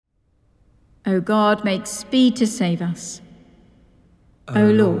O God, make speed to save us. O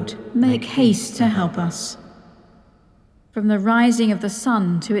Lord, make haste to help us. From the rising of the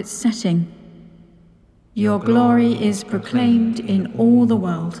sun to its setting, your glory is proclaimed in all the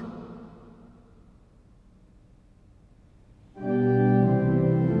world.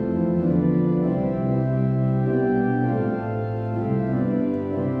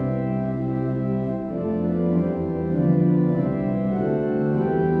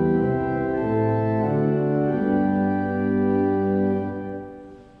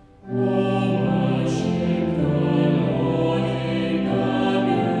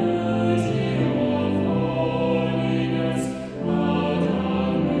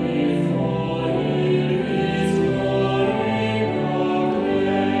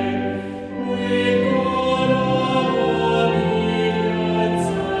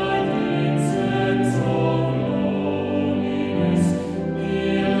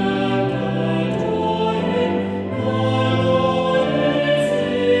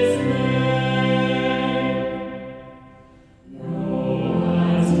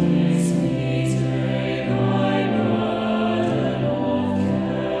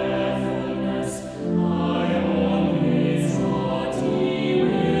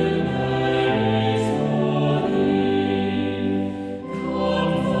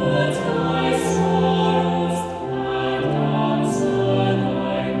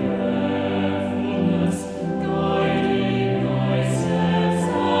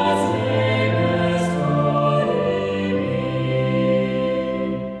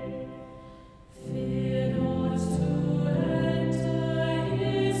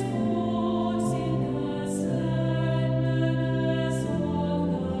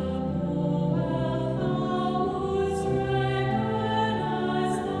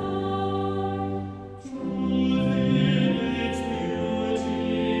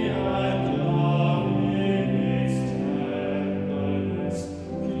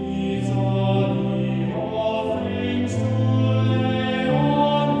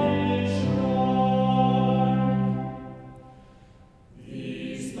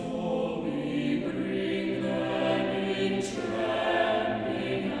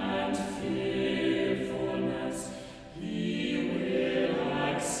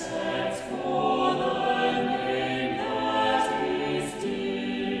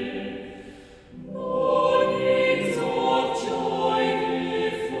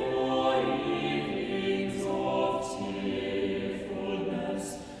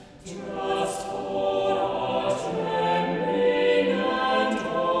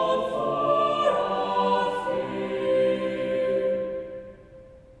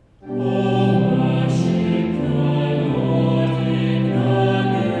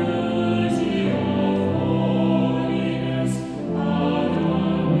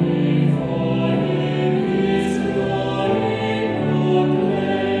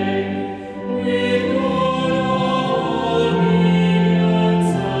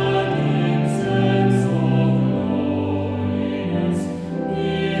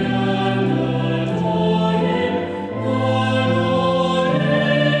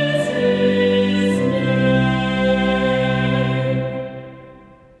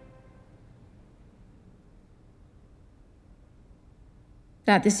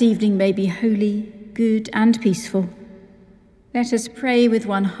 That this evening may be holy, good, and peaceful, let us pray with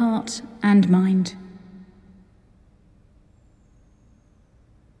one heart and mind.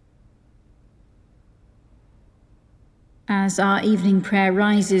 As our evening prayer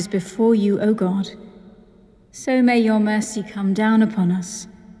rises before you, O God, so may your mercy come down upon us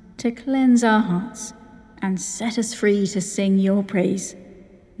to cleanse our hearts and set us free to sing your praise,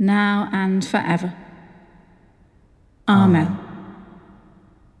 now and forever. Amen.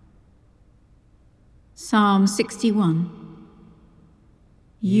 Psalm 61.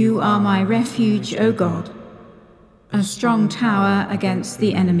 You are my refuge, O God, a strong tower against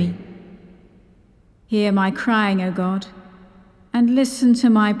the enemy. Hear my crying, O God, and listen to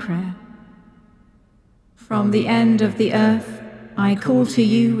my prayer. From the end of the earth I call to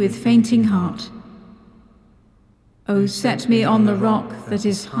you with fainting heart. O set me on the rock that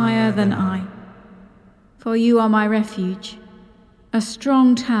is higher than I, for you are my refuge, a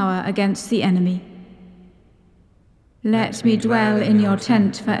strong tower against the enemy. Let me dwell in your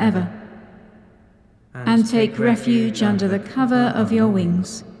tent forever, and take refuge under the cover of your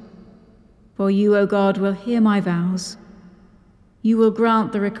wings. For you, O God, will hear my vows. You will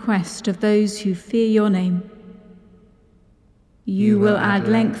grant the request of those who fear your name. You will add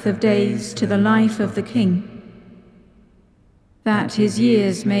length of days to the life of the king, that his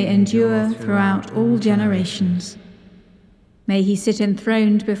years may endure throughout all generations. May he sit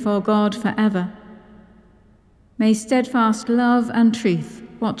enthroned before God forever. May steadfast love and truth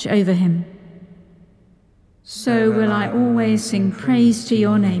watch over him. So will I always sing praise to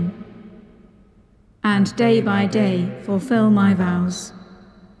your name, and day by day fulfill my vows.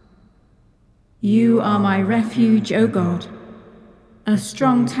 You are my refuge, O God, a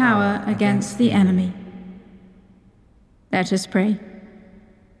strong tower against the enemy. Let us pray.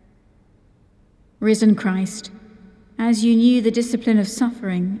 Risen Christ, as you knew the discipline of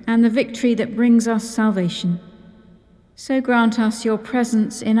suffering and the victory that brings us salvation, so grant us your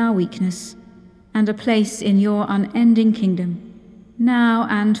presence in our weakness and a place in your unending kingdom, now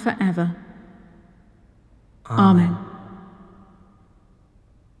and forever. Amen.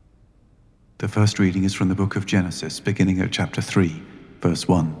 The first reading is from the book of Genesis, beginning at chapter 3, verse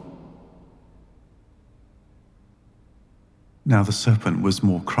 1. Now the serpent was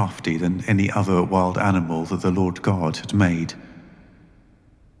more crafty than any other wild animal that the Lord God had made.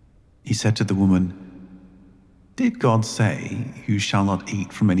 He said to the woman, "Did God say, 'You shall not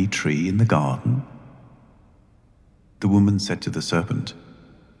eat from any tree in the garden'?" The woman said to the serpent,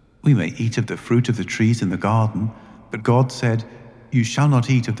 "We may eat of the fruit of the trees in the garden, but God said, 'You shall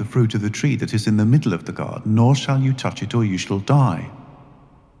not eat of the fruit of the tree that is in the middle of the garden, nor shall you touch it, or you shall die.'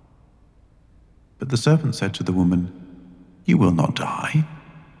 But the serpent said to the woman, 'You will not die.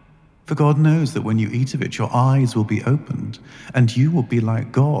 For God knows that when you eat of it, your eyes will be opened, and you will be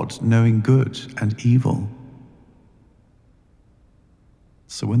like God, knowing good and evil.'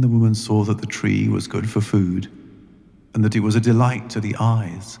 So when the woman saw that the tree was good for food, and that it was a delight to the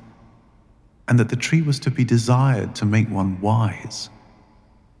eyes, and that the tree was to be desired to make one wise,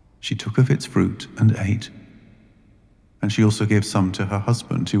 she took of its fruit and ate. And she also gave some to her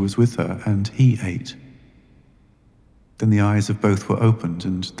husband who was with her, and he ate. Then the eyes of both were opened,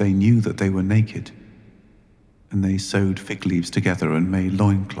 and they knew that they were naked. And they sewed fig leaves together and made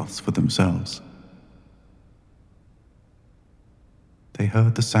loincloths for themselves. They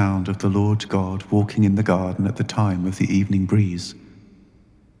heard the sound of the Lord God walking in the garden at the time of the evening breeze.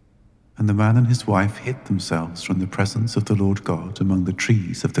 And the man and his wife hid themselves from the presence of the Lord God among the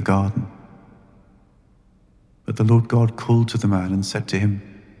trees of the garden. But the Lord God called to the man and said to him,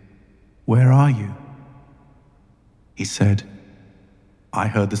 "Where are you?" He said, "I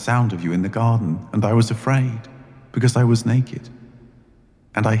heard the sound of you in the garden, and I was afraid, because I was naked,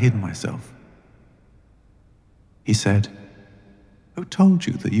 and I hid myself." He said, "Who told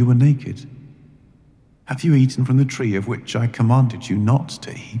you that you were naked? Have you eaten from the tree of which I commanded you not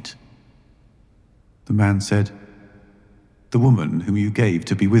to eat?" The man said, "The woman whom you gave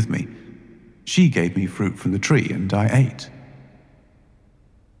to be with me, she gave me fruit from the tree, and I ate."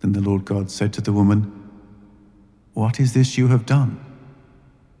 Then the Lord God said to the woman, "What is this you have done?"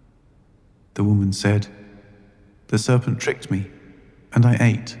 The woman said, "The serpent tricked me, and I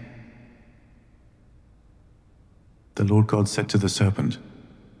ate." The Lord God said to the serpent,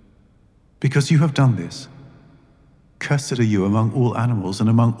 "Because you have done this, cursed are you among all animals and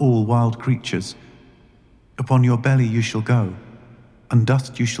among all wild creatures. Upon your belly you shall go, and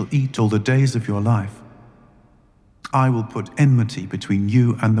dust you shall eat all the days of your life. I will put enmity between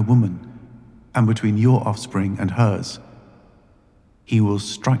you and the woman, and between your offspring and hers. He will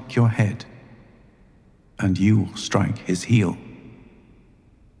strike your head, and you will strike his heel."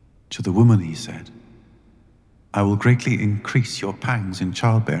 To the woman he said, "I will greatly increase your pangs in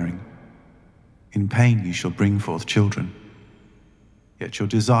childbearing. In pain you shall bring forth children. Yet your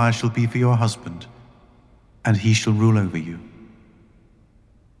desire shall be for your husband, and he shall rule over you."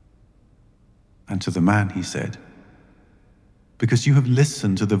 And to the man he said, "Because you have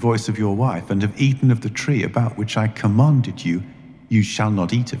listened to the voice of your wife, and have eaten of the tree about which I commanded you, you shall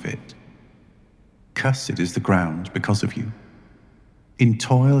not eat of it. Cursed is the ground because of you. In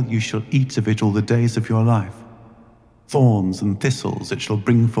toil you shall eat of it all the days of your life. Thorns and thistles it shall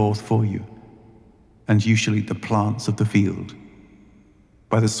bring forth for you, and you shall eat the plants of the field.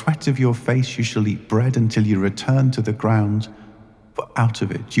 By the sweat of your face you shall eat bread until you return to the ground, for out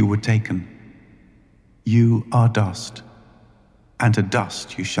of it you were taken. You are dust, and to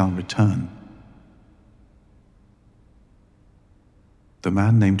dust you shall return." The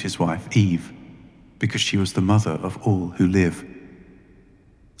man named his wife Eve, because she was the mother of all who live.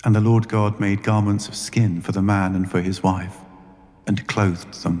 And the Lord God made garments of skin for the man and for his wife, and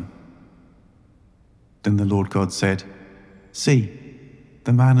clothed them. Then the Lord God said, "See,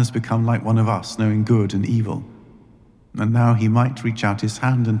 the man has become like one of us, knowing good and evil. And now he might reach out his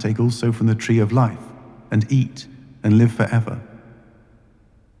hand and take also from the tree of life, and eat, and live forever."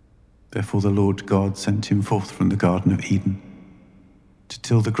 Therefore the Lord God sent him forth from the Garden of Eden, to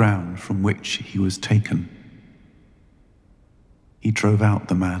till the ground from which he was taken. he drove out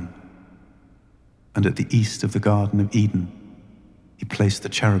the man. And at the east of the Garden of Eden, he placed the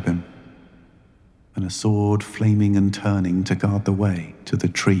cherubim and a sword flaming and turning to guard the way to the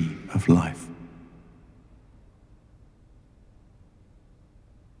tree of life.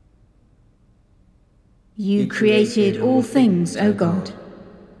 You created all things, O God,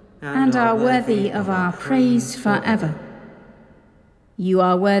 and are worthy of our praise forever. You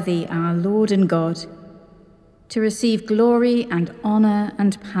are worthy, our Lord and God, to receive glory and honor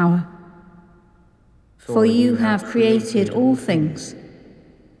and power. For you have created all things,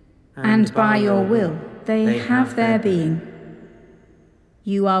 and by your will they have their being.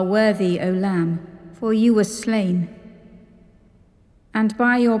 You are worthy, O Lamb, for you were slain. And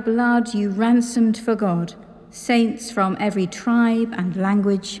by your blood you ransomed for God saints from every tribe and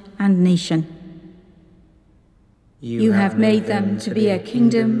language and nation. You have made them to be a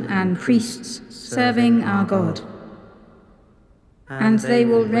kingdom and priests serving our God. And they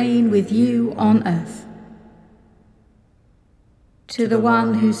will reign with you on earth. To the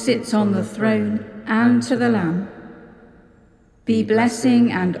one who sits on the throne and to the Lamb, be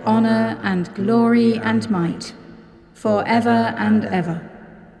blessing and honor and glory and might, forever and ever.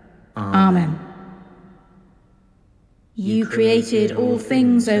 Amen. You created all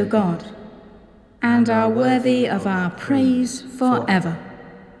things, O God, and are worthy of our praise forever.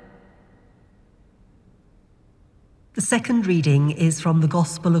 The second reading is from the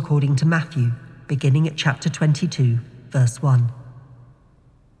Gospel according to Matthew, beginning at chapter 22, verse 1.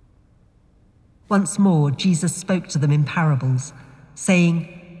 Once more, Jesus spoke to them in parables, saying,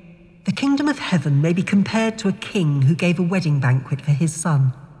 "The kingdom of heaven may be compared to a king who gave a wedding banquet for his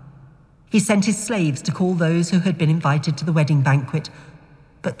son. He sent his slaves to call those who had been invited to the wedding banquet,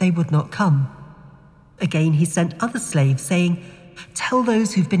 but they would not come. Again, he sent other slaves, saying, 'Tell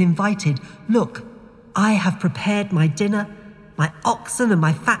those who've been invited, look, I have prepared my dinner, my oxen and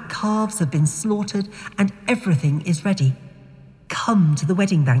my fat calves have been slaughtered, and everything is ready. Come to the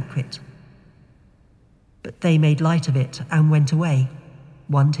wedding banquet.' But they made light of it and went away,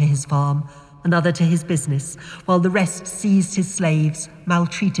 one to his farm, another to his business, while the rest seized his slaves,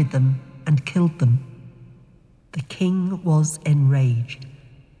 maltreated them, and killed them. The king was enraged.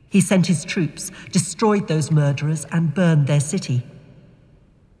 He sent his troops, destroyed those murderers, and burned their city.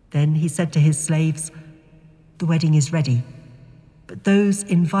 Then he said to his slaves, 'The wedding is ready, but those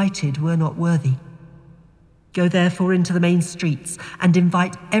invited were not worthy. Go therefore into the main streets and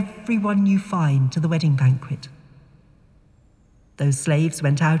invite everyone you find to the wedding banquet.' Those slaves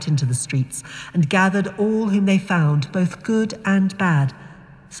went out into the streets and gathered all whom they found, both good and bad,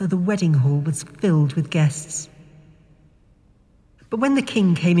 so the wedding hall was filled with guests. But when the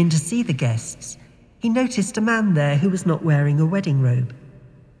king came in to see the guests, he noticed a man there who was not wearing a wedding robe.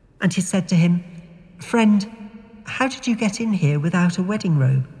 And he said to him, 'Friend, how did you get in here without a wedding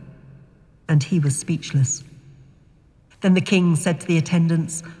robe?' And he was speechless. Then the king said to the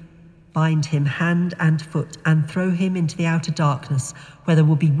attendants, 'Bind him hand and foot and throw him into the outer darkness, where there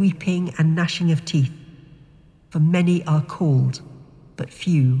will be weeping and gnashing of teeth. For many are called, but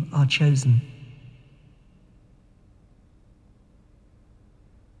few are chosen.'"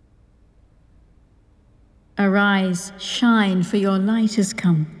 Arise, shine, for your light has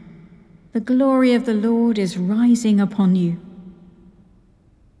come. The glory of the Lord is rising upon you.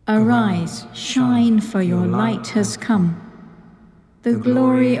 Arise, shine, for your light has come. The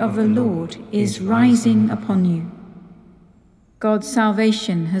glory of the Lord is rising upon you. God's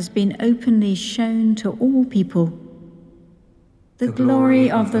salvation has been openly shown to all people. The glory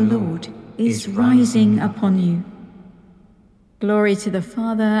of the Lord is rising upon you. Glory to the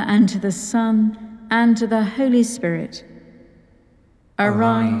Father, and to the Son, and to the Holy Spirit.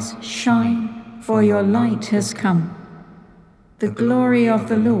 Arise, shine, for your light has come. The glory of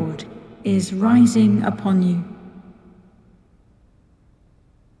the Lord is rising upon you.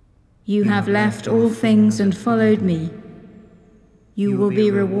 You have left all things and followed me. You will be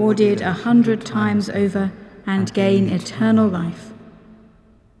rewarded 100 times over and gain eternal life.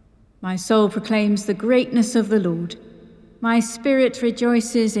 My soul proclaims the greatness of the Lord. My spirit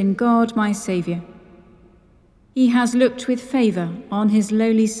rejoices in God my Saviour. He has looked with favour on his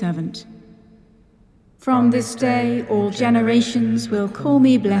lowly servant. From this day all generations will call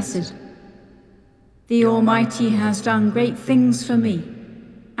me blessed. The Almighty has done great things for me,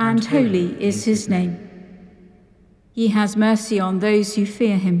 and holy is his name. He has mercy on those who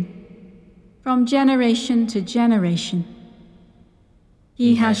fear him, from generation to generation.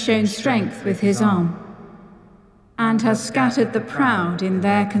 He has shown strength with his arm, and has scattered the proud in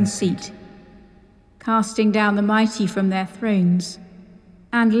their conceit, casting down the mighty from their thrones,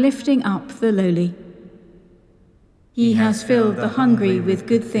 and lifting up the lowly. He has filled the hungry with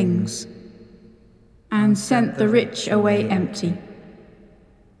good things and sent the rich away empty.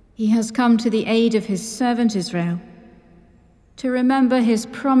 He has come to the aid of his servant Israel, to remember his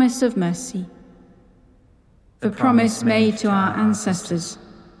promise of mercy, the promise made to our ancestors,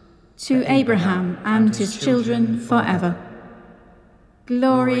 to Abraham and his children forever.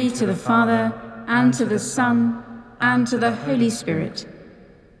 Glory to the Father, and to the Son, and to the Holy Spirit,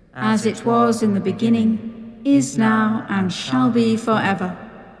 as it was in the beginning, is now, and shall be forever.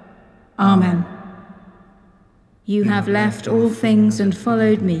 Amen. You have left all things and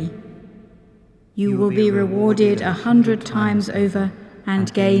followed me. You will be rewarded 100 times over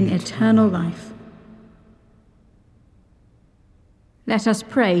and gain eternal life. Let us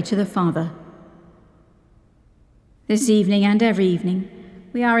pray to the Father. This evening and every evening,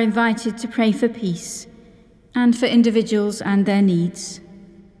 we are invited to pray for peace and for individuals and their needs.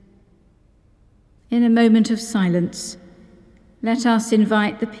 In a moment of silence, let us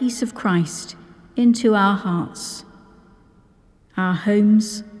invite the peace of Christ into our hearts, our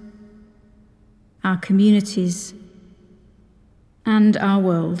homes, our communities, and our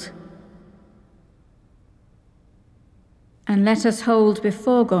world. And let us hold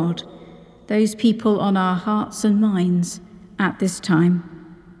before God those people on our hearts and minds at this time.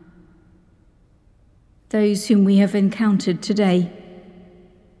 Those whom we have encountered today,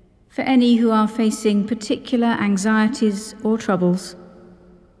 for any who are facing particular anxieties or troubles,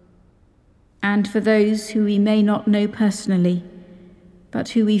 and for those who we may not know personally, but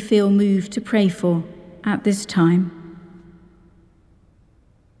who we feel moved to pray for at this time.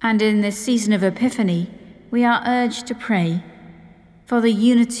 And in this season of Epiphany, we are urged to pray for the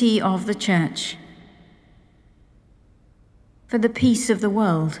unity of the Church, for the peace of the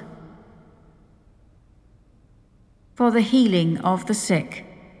world, for the healing of the sick,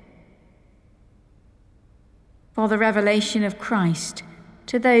 for the revelation of Christ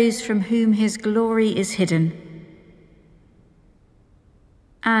to those from whom his glory is hidden,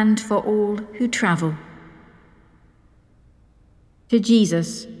 and for all who travel. To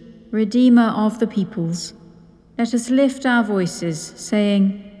Jesus, Redeemer of the peoples, let us lift our voices,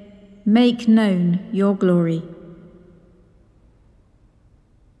 saying, "Make known your glory."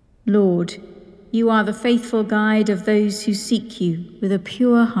 Lord, you are the faithful guide of those who seek you with a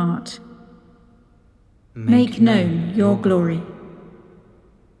pure heart. Make known your glory.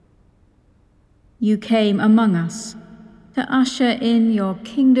 You came among us to usher in your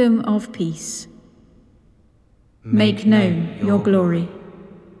kingdom of peace. Make known your glory.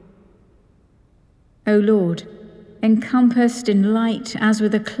 O Lord, encompassed in light as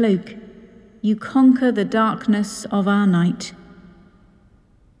with a cloak, you conquer the darkness of our night.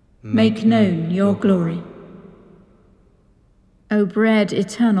 Make known your glory. O bread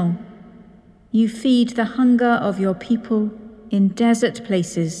eternal, you feed the hunger of your people in desert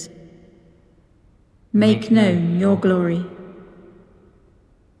places. Make known your glory.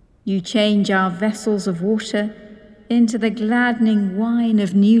 You change our vessels of water into the gladdening wine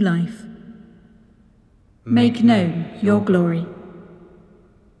of new life. Make known your glory.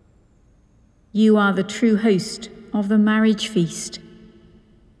 You are the true host of the marriage feast,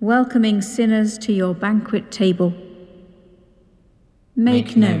 welcoming sinners to your banquet table.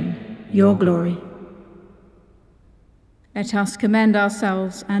 Make known your glory. Let us commend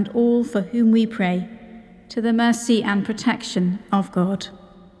ourselves and all for whom we pray to the mercy and protection of God.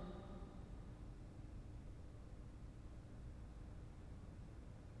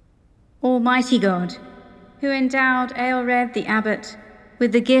 Almighty God, who endowed Aelred the abbot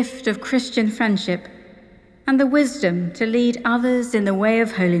with the gift of Christian friendship and the wisdom to lead others in the way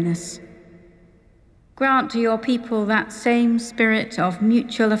of holiness, grant to your people that same spirit of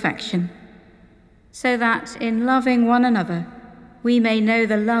mutual affection, so that in loving one another we may know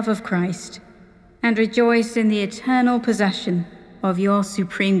the love of Christ and rejoice in the eternal possession of your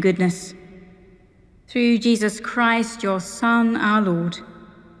supreme goodness. Through Jesus Christ, your Son, our Lord,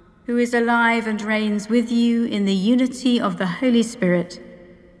 who is alive and reigns with you in the unity of the Holy Spirit,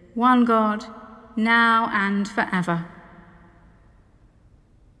 one God, now and forever.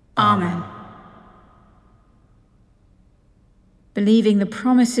 Amen. Believing the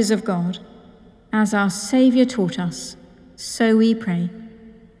promises of God, as our Saviour taught us, so we pray.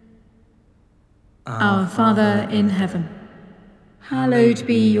 Our Father in heaven, hallowed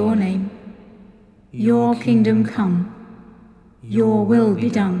be your name. Your kingdom come, your will be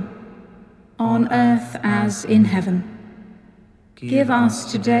done, on earth as in heaven. Give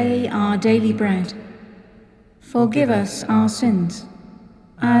us today our daily bread. Forgive us our sins,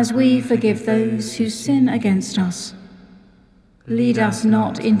 as we forgive those who sin against us. Lead us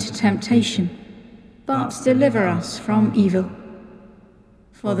not into temptation, but deliver us from evil.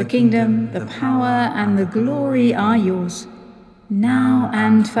 For the kingdom, the power, and the glory are yours, now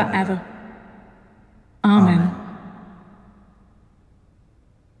and forever. Amen.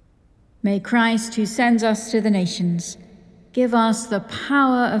 May Christ, who sends us to the nations, give us the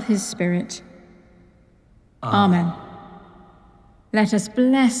power of his Spirit. Amen. Let us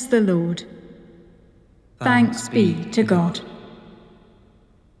bless the Lord. Thanks be to God.